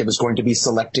lead plaintiff is going to be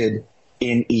selected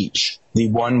in each. The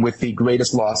one with the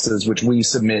greatest losses, which we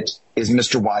submit, is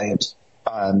Mr. Wyatt.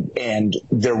 And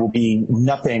there will be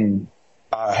nothing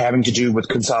having to do with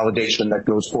consolidation that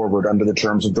goes forward under the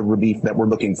terms of the relief that we're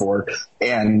looking for.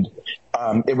 And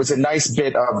it was a nice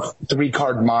bit of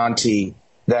three-card Monte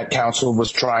that counsel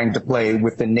was trying to play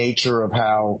with the nature of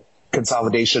how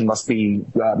consolidation must be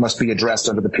addressed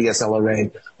under the PSLRA,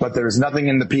 but there is nothing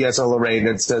in the PSLRA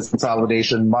that says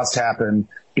consolidation must happen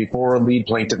before a lead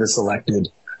plaintiff is selected.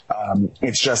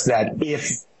 It's just that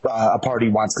if a party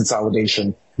wants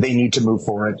consolidation, they need to move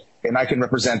for it. And I can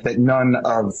represent that none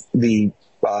of the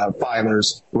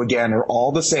filers, who again are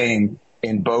all the same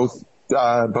in both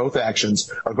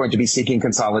actions, are going to be seeking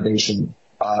consolidation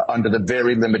under the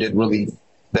very limited relief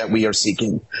that we are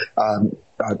seeking.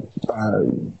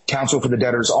 Counsel for the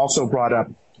debtors also brought up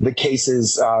the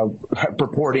cases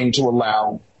purporting to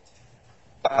allow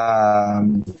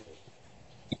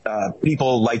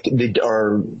people like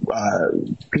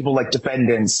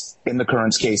defendants in the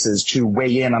current cases to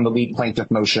weigh in on the lead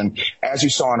plaintiff motion. As you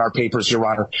saw in our papers, Your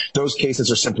Honor, those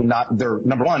cases are simply not, they're,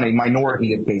 number one, a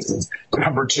minority of cases, but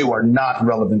number two, are not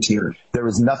relevant here. There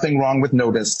is nothing wrong with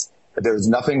notice. There's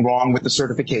nothing wrong with the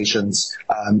certifications,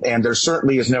 and there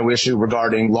certainly is no issue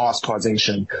regarding loss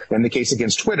causation. In the case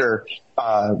against Twitter,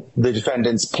 the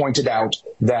defendants pointed out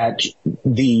that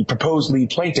the proposed lead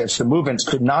plaintiffs, the movements,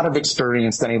 could not have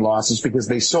experienced any losses because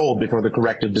they sold before the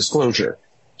corrective disclosure.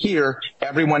 Here,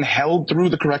 everyone held through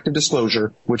the corrective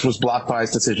disclosure, which was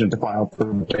BlockFi's decision to file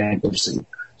for bankruptcy.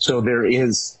 So there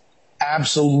is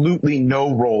absolutely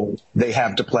no role they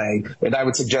have to play. And I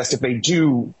would suggest if they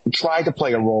do try to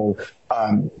play a role,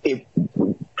 it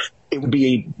would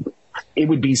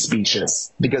be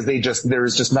specious because there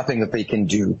is just nothing that they can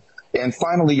do. And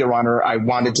finally, Your Honor, I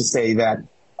wanted to say that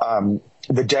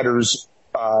the debtors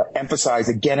emphasize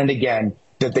again and again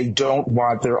that they don't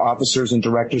want their officers and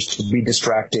directors to be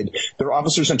distracted. Their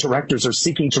officers and directors are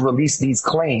seeking to release these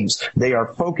claims. They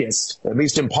are focused, at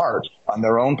least in part, on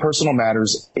their own personal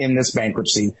matters in this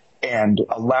bankruptcy, and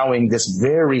allowing this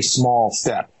very small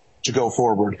step to go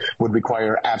forward would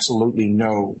require absolutely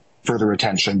no further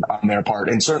attention on their part,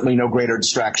 and certainly no greater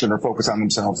distraction or focus on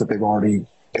themselves that they've already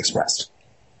expressed.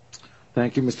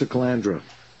 Thank you, Mr. Calandra.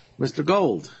 Mr.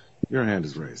 Gold, your hand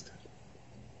is raised.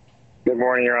 Good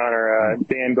morning, Your Honor.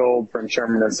 Dan Gold from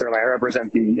Sherman and Sterling. I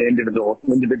represent the individual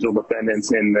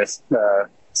defendants in this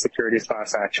securities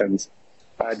class actions.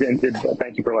 Thank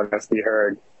you for letting us be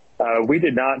heard. We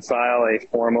did not file a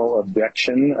formal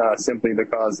objection simply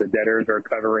because the debtors are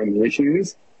covering the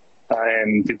issues,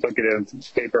 and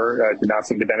duplicative paper did not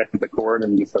seem to benefit the court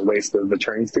and just a waste of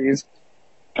attorney's fees.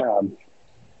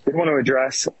 Did want to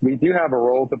address, we do have a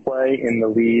role to play in the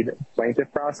lead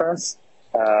plaintiff process.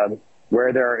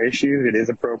 Where there are issues, it is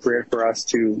appropriate for us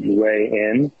to weigh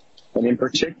in. And in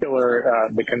particular,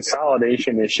 the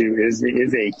consolidation issue is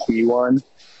a key one.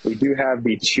 We do have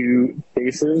the two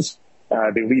cases.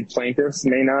 The lead plaintiffs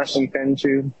may not intend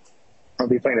to, or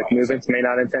the plaintiff movements may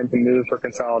not intend to move for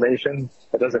consolidation.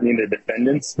 That doesn't mean the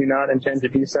defendants do not intend to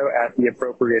do so at the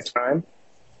appropriate time.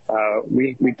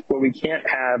 What we can't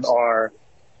have are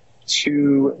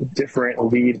two different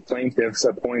lead plaintiffs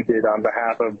appointed on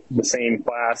behalf of the same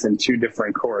class in two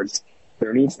different courts.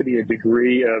 There needs to be a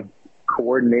degree of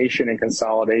coordination and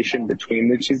consolidation between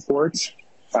the two courts.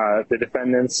 The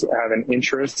defendants have an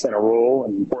interest and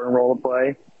an important role to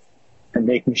play in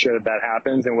making sure that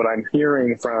happens. And what I'm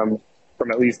hearing from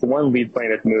at least one lead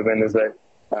plaintiff movement is that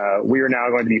we are now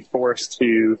going to be forced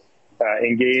to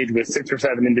engage with 6 or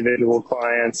 7 individual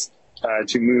clients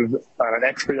to move on an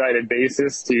expedited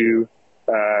basis to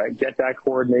get that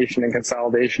coordination and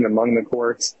consolidation among the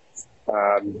courts,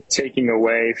 taking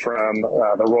away from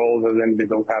the roles that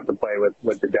individuals have to play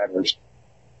with the debtors.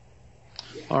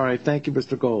 All right. Thank you,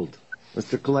 Mr. Gold.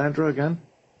 Mr. Calandra again.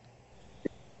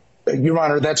 Your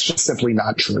Honor, that's just simply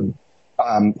not true.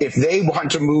 If they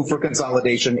want to move for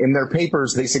consolidation, in their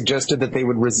papers, they suggested that they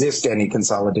would resist any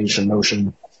consolidation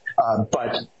motion.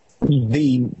 But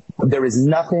there is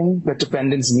nothing that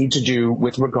defendants need to do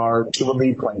with regard to a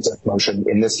lead plaintiff motion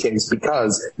in this case,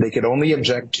 because they could only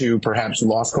object to perhaps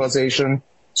loss causation,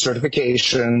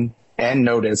 certification, and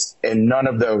notice, and none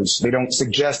of those. They don't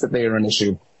suggest that they are an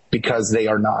issue because they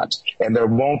are not. And there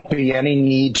won't be any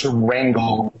need to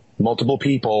wrangle multiple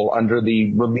people under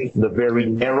the relief, the very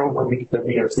narrow relief that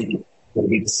we are seeking. It will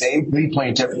be the same lead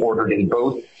plaintiff ordered in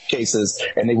both cases,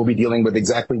 and they will be dealing with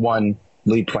exactly one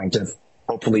lead plaintiff,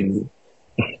 hopefully me.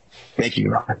 Thank you,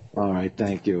 Your Honor. All right,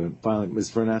 thank you. And finally, Ms.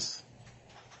 Furness.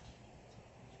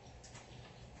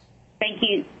 Thank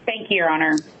you, Your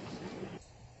Honor.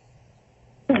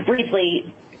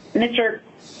 Briefly, Mr.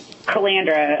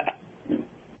 Calandra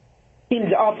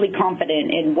seems awfully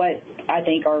confident in what I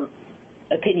think are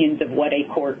opinions of what a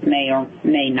court may or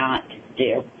may not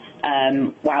do.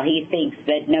 While he thinks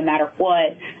that no matter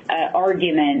what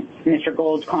arguments Mr.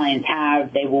 Gold's clients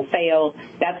have, they will fail,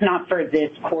 that's not for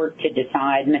this court to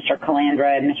decide. Mr.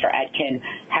 Calandra and Mr. Atkin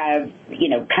have,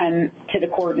 come to the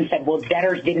court and said, well,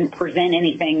 debtors didn't present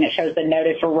anything that shows the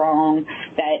notice are wrong,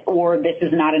 or this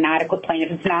is not an adequate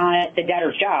plaintiff. It's not the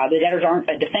debtor's job. The debtors aren't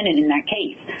a defendant in that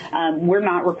case. We're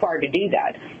not required to do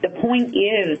that. The point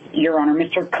is, Your Honor,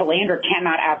 Mr. Calandra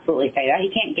cannot absolutely say that.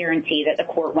 He can't guarantee that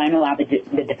the court won't allow the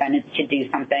defendants to do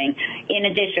something. In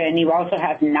addition, you also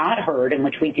have not heard, and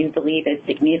which we do believe is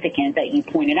significant that you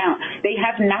pointed out, they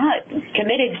have not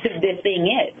committed to this being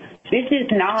it. This is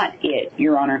not it,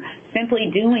 Your Honor.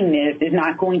 Simply doing this is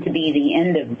not going to be the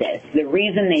end of this. The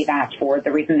reason they've asked for it,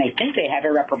 the reason they think they have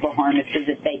irreparable harm is so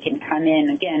that they can come in,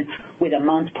 again, with a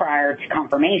month prior to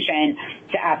confirmation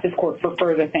to ask this court for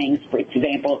further things, for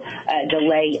example,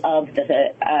 delay of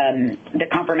the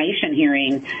confirmation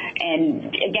hearing.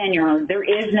 And again, Your Honor, there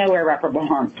is no irreparable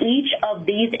harm. Each of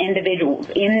these individuals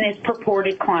in this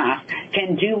purported class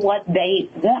can do what they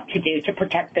want to do to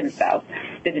protect themselves.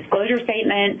 The disclosure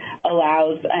statement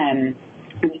allows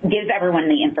gives everyone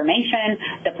the information.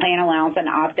 The plan allows an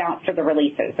opt-out for the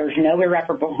releases. There's no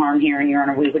irreparable harm here, and Your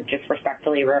Honor, we would just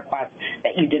respectfully request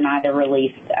that you deny the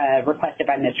release requested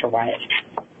by Mr. Wyatt.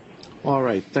 All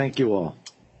right. Thank you all.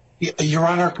 Your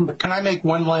Honor, can I make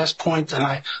one last point? And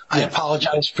I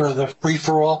apologize for the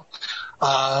free-for-all.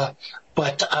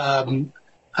 But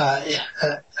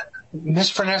Ms.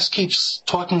 Furness keeps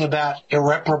talking about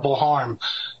irreparable harm.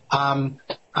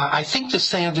 I think the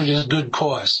standard is good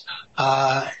cause.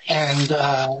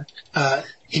 And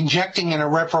injecting an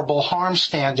irreparable harm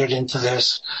standard into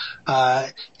this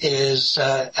is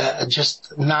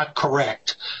just not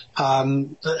correct.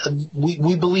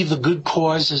 We believe the good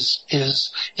cause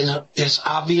is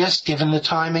obvious given the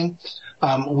timing.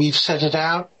 We've set it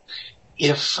out.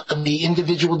 If the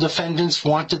individual defendants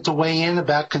wanted to weigh in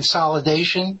about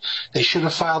consolidation, they should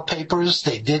have filed papers.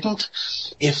 They didn't.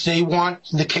 If they want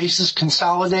the cases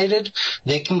consolidated,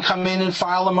 they can come in and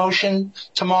file a motion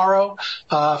tomorrow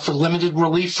for limited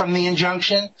relief from the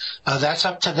injunction. That's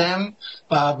up to them.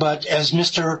 But as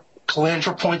Mr.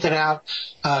 Calandra pointed out,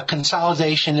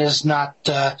 consolidation is not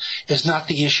the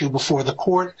issue before the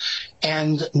court,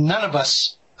 and none of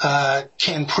us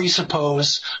can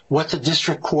presuppose what the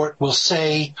district court will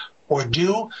say or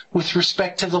do with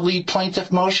respect to the lead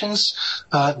plaintiff motions.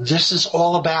 This is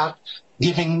all about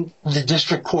giving the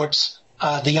district courts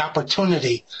the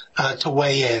opportunity to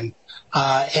weigh in.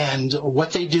 And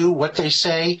what they do, what they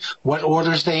say, what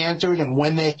orders they entered, and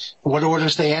what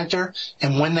orders they enter,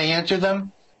 and when they enter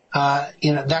them,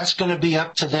 that's going to be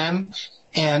up to them,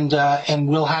 and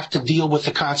we'll have to deal with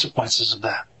the consequences of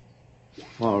that.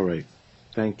 All right.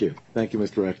 Thank you. Thank you,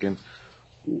 Mr. Etkin.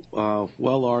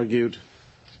 Well argued.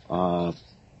 I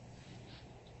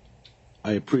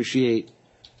appreciate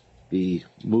the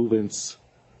movement's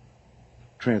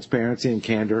transparency and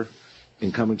candor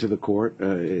in coming to the court.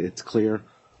 It's clear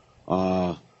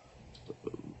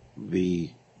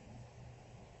the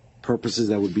purposes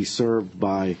that would be served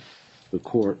by the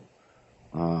court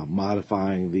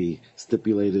modifying the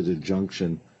stipulated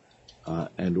injunction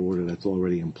and order that's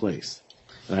already in place.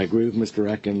 And I agree with Mr.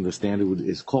 Etkin, the standard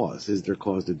is cause. Is there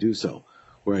cause to do so?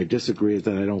 Where I disagree is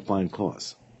that I don't find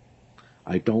cause.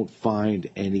 I don't find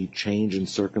any change in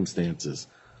circumstances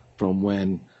from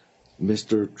when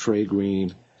Mr. Trey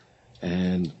Green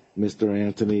and Mr.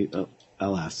 Anthony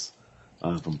L.S.,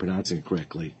 if I'm pronouncing it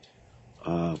correctly,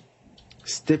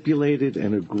 stipulated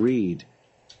and agreed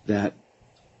that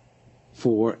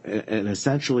for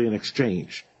essentially an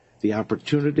exchange, the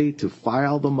opportunity to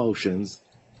file the motions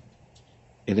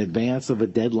in advance of a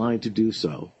deadline to do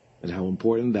so, and how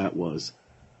important that was,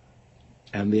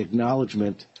 and the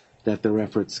acknowledgement that their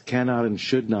efforts cannot and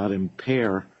should not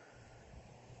impair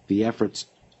the efforts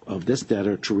of this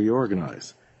debtor to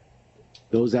reorganize.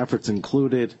 Those efforts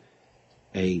included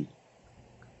a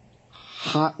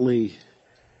hotly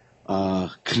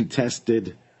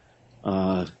contested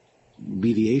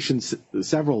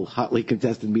several hotly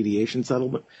contested mediation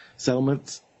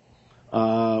settlements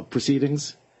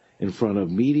proceedings in front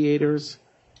of mediators,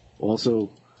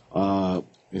 also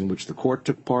in which the court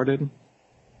took part in,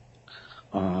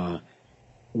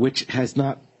 which has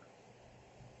not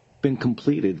been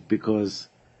completed because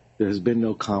there has been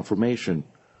no confirmation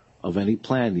of any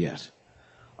plan yet.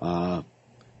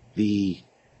 The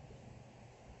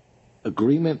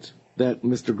agreement that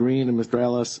Mr. Green and Mr.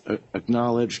 Ellis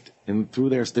acknowledged and through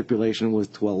their stipulation was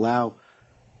to allow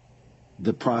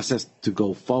the process to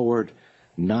go forward,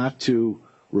 not to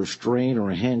restrain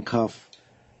or handcuff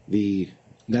the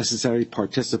necessary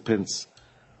participants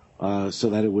so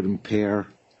that it would impair,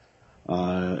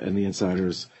 and the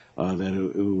insiders, that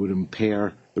it would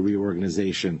impair the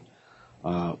reorganization.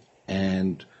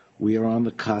 And we are on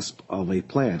the cusp of a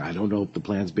plan. I don't know if the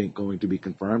plan's going to be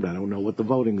confirmed. I don't know what the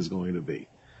voting is going to be.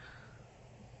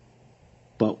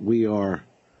 But we are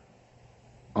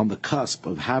on the cusp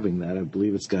of having that. I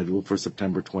believe it's scheduled for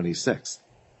September 26th.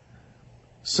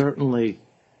 Certainly,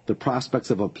 the prospects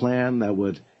of a plan that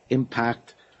would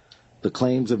impact the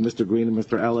claims of Mr. Green and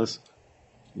Mr. Ellis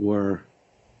were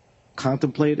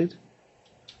contemplated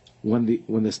when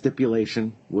the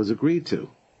stipulation was agreed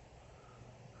to.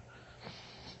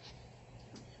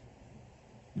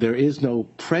 there is no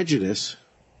prejudice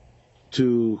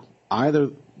to either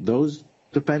those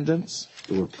defendants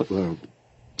or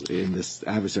in this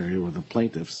adversary or the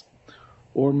plaintiffs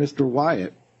or Mr.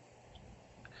 Wyatt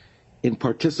in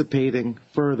participating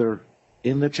further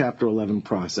in the Chapter 11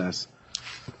 process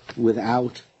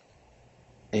without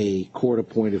a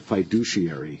court-appointed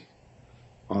fiduciary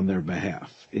on their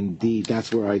behalf. Indeed,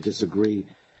 that's where I disagree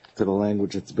to the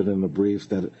language that's been in the briefs,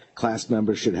 that class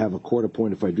members should have a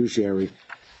court-appointed fiduciary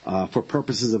for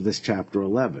purposes of this Chapter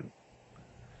 11.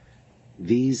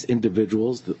 These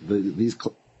individuals, these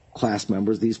class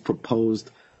members, these proposed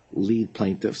lead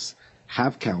plaintiffs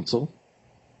have counsel,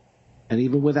 and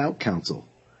even without counsel,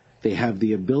 they have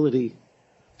the ability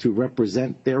to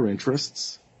represent their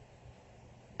interests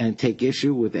and take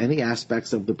issue with any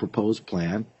aspects of the proposed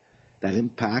plan that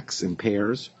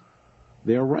impairs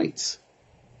their rights.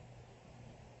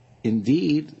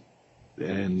 Indeed,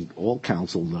 and all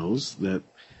counsel knows that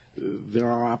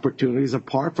there are opportunities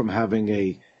apart from having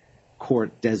a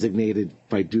court-designated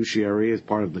fiduciary as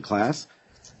part of the class.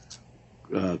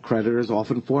 Creditors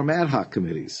often form ad hoc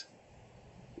committees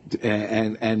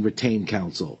and retain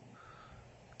counsel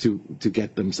to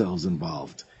get themselves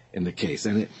involved in the case.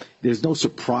 And there's no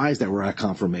surprise that we're at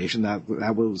confirmation.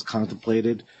 That was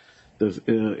contemplated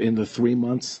in the 3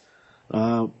 months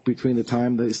between the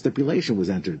time the stipulation was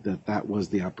entered, that was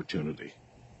the opportunity.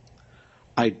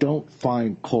 I don't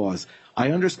find cause.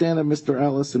 I understand that Mr.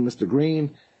 Ellis and Mr.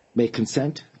 Green may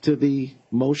consent to the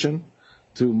motion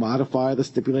to modify the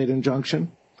stipulated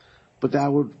injunction, but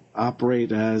that would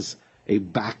operate as a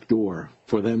backdoor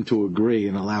for them to agree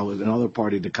and allow another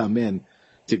party to come in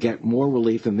to get more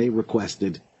relief than they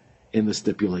requested in the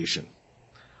stipulation.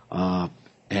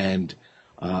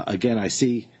 Again, I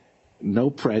see no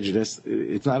prejudice.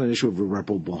 It's not an issue of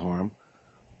irreparable harm,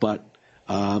 but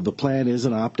the plan is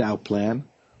an opt-out plan.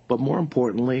 But more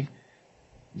importantly,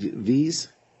 these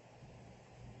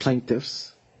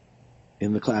plaintiffs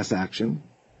in the class action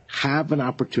have an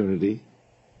opportunity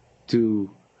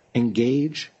to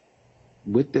engage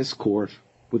with this court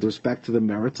with respect to the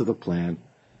merits of the plan,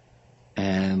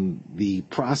 and the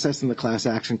process in the class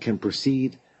action can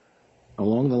proceed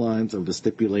along the lines of the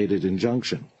stipulated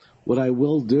injunction. What I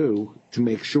will do to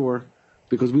make sure,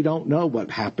 because we don't know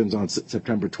what happens on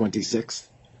September 26th,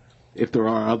 if there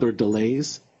are other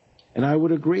delays, and I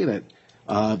would agree that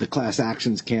the class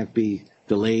actions can't be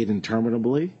delayed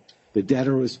interminably. The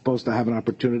debtor is supposed to have an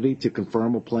opportunity to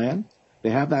confirm a plan.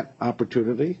 They have that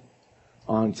opportunity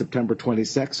on September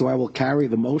 26th, so I will carry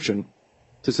the motion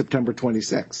to September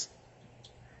 26th.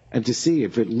 And to see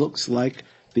if it looks like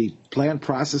the plan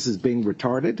process is being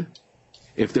retarded,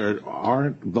 if there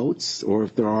aren't votes, or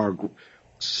if there are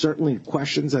certainly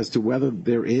questions as to whether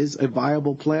there is a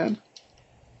viable plan,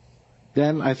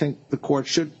 then I think the court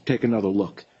should take another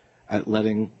look at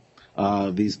letting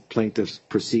these plaintiffs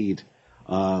proceed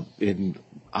in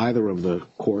either of the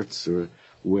courts or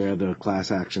where the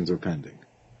class actions are pending.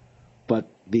 But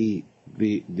the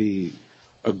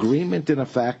agreement in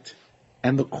effect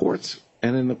and the courts,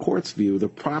 and in the court's view, the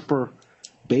proper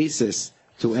basis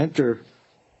to enter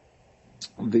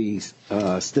the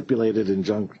stipulated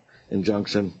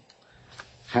injunction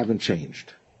haven't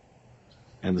changed,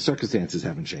 and the circumstances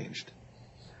haven't changed,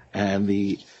 and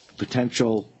the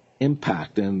potential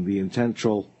impact and the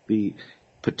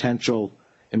potential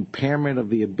impairment of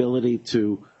the ability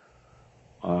to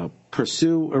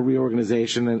pursue a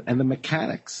reorganization and the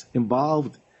mechanics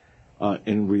involved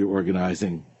in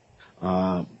reorganizing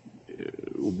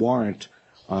warrant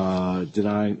not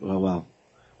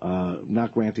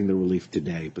granting the relief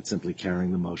today, but simply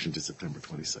carrying the motion to September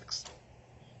 26th.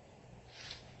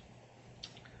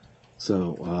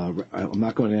 So I'm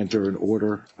not going to enter an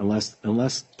order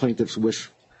unless plaintiffs wish,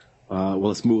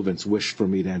 unless movements wish for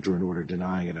me to enter an order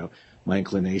denying it. My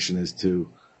inclination is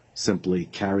to simply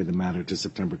carry the matter to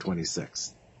September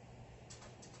 26th.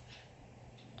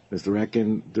 Mr.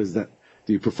 Reckin, do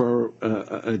you prefer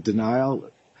a denial?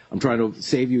 I'm trying to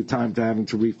save you time to having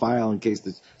to refile in case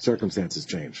the circumstances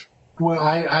change. Well,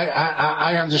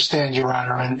 I understand, Your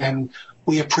Honor, and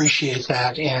we appreciate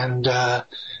that, and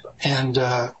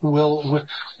we'll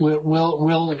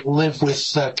live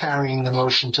with carrying the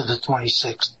motion to the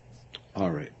 26th. All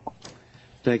right.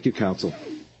 Thank you, counsel.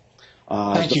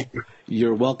 Thank you.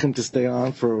 You're welcome to stay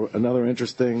on for another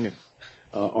interesting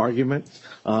argument,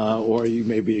 or you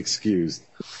may be excused.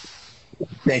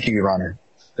 Thank you, Your Honor.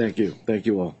 Thank you. Thank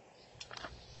you all.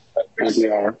 Thank you,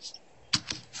 Your Honor.